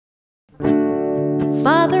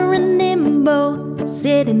Father and Nimbo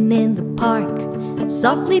sitting in the park,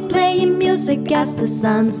 softly playing music as the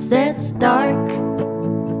sun sets dark.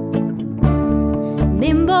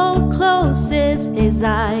 Nimbo closes his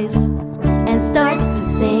eyes and starts to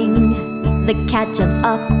sing. The cat jumps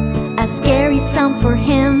up, a scary sound for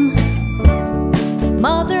him.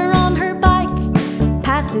 Mother on her bike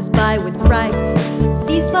passes by with fright,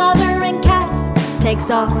 sees father and cat, takes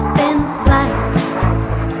off in flight.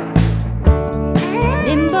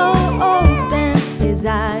 Nimbo opens his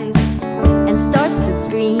eyes and starts to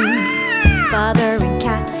scream. Father and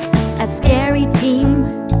cat, a scary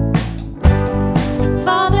team.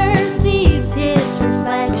 Father sees his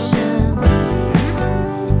reflection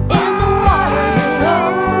in the water below.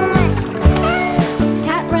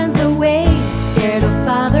 Cat runs away, scared of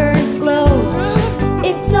father's glow.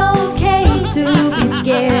 It's okay to be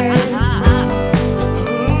scared.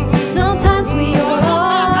 Sometimes we all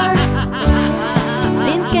are.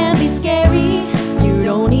 Things can be scary, you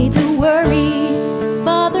don't need to worry.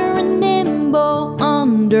 Father and Nimbo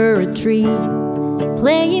under a tree,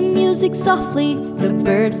 playing music softly, the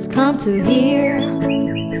birds come to hear.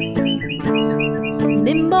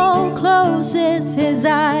 Nimbo closes his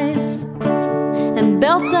eyes and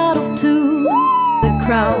belts out of tune. The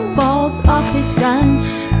crowd falls off his branch.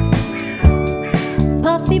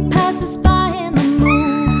 Puffy passes by in the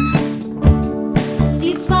moon,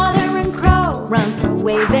 sees father and crow, runs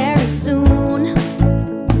away very soon.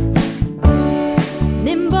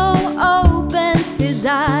 Nimbo opens his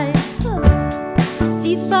eyes,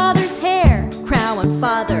 sees father's hair, crow and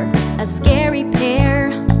father, a scary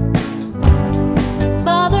pair.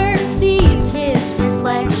 Father sees his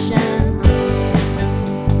reflection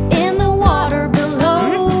in the water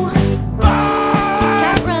below.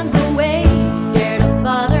 Cat runs away, scared of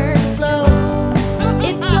father's glow.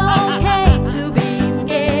 It's okay to be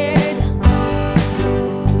scared.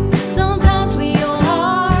 Sometimes we all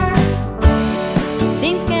are.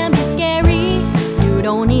 Things can be scary, you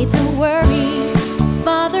don't need to worry.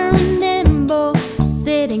 Father and Nimbo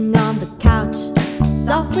sitting on the couch,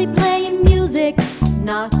 softly playing music,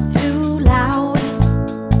 not too loud.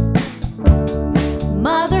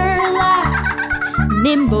 Mother laughs,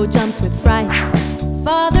 Nimbo jumps with fright.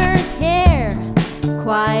 Father's hair,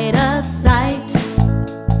 quite a sight.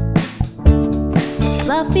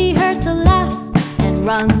 Fluffy heard the laugh and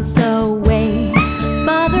runs away.